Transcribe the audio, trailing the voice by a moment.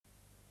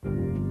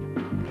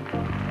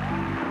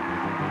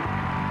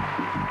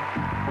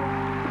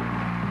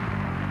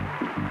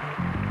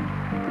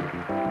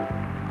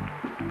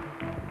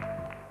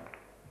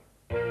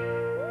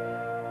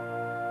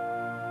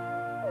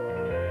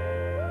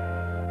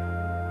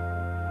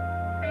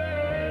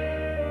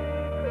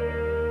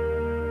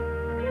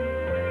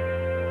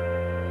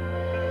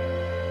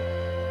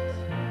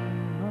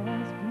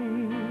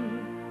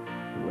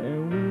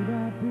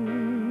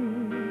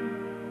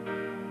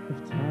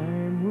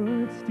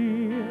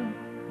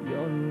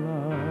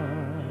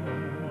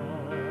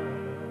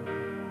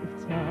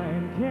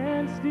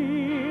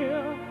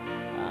still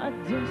a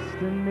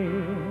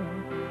destiny.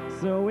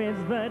 So it's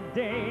the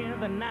day,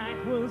 the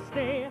night will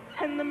stay,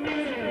 and the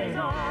music plays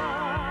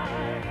on,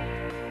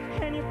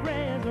 and your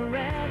prayers are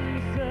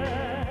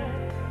answered.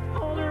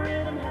 All the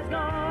rhythm has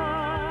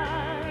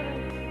gone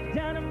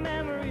down a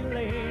memory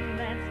lane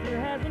that still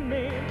has a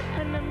name,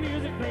 and the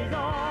music plays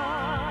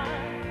on,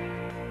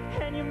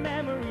 and your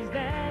memories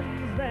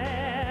dance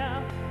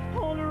there.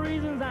 All the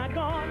reasons are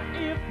gone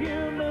if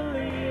you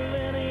believe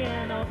in the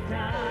end of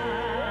time.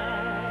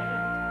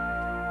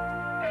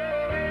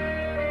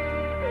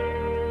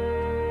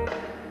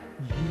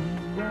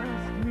 You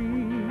ask me,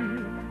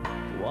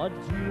 what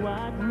do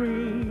I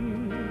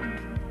dream?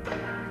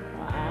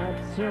 I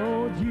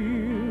told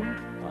you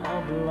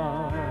of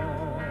love.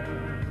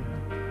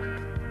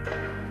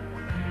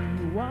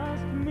 You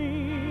asked me,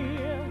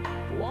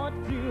 what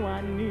do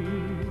I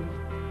need?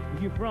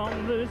 You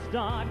from the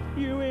start,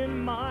 you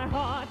in my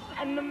heart,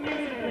 and the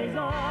music plays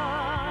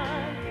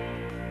on,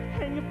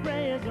 and your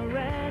prayers are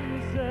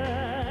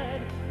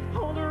answered.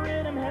 All the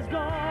rhythm has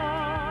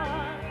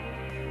gone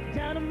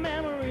down a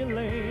memory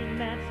lane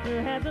that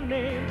still has a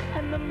name,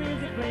 and the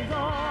music plays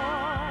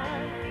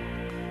on,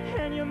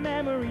 and your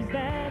memories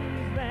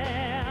dance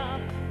there.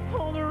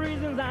 All the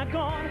reasons are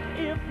gone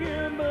if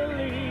you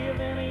believe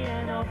in the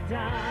end of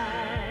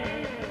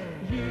time.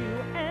 You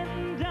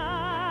and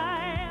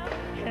I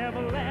have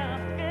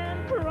laughed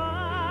and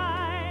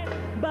cried,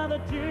 but the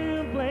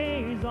tune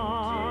plays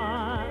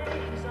on,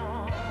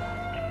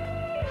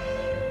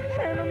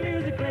 and the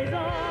music plays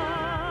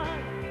on,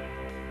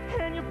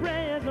 and your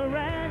prayers are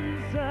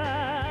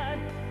answered.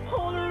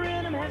 All the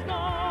rhythm has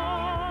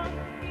gone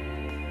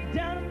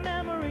down a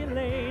memory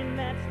lane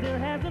that still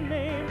has a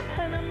name,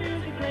 and the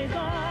music plays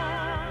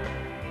on,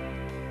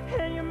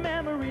 and your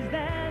memories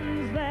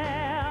dance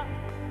there.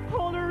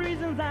 All the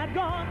reasons are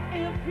gone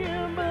if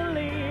you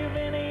believe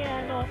in the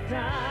end of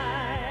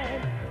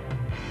time.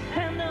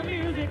 And the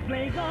music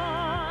plays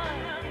on,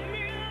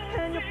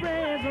 and your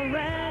prayers are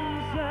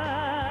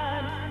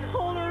answered.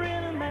 All the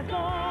rhythm has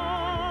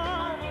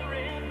gone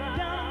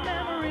down a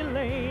memory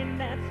lane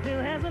that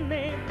still has a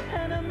name,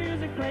 and the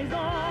music plays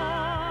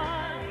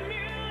on,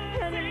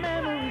 and your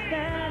memories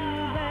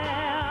dance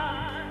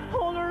there.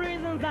 All the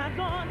reasons are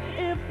gone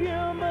if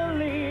you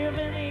believe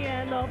in the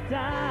end of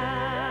time.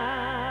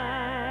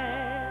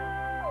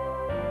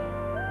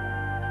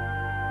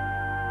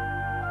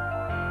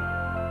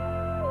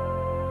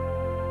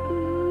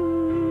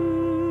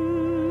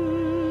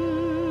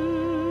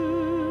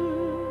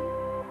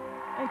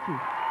 Thank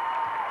you.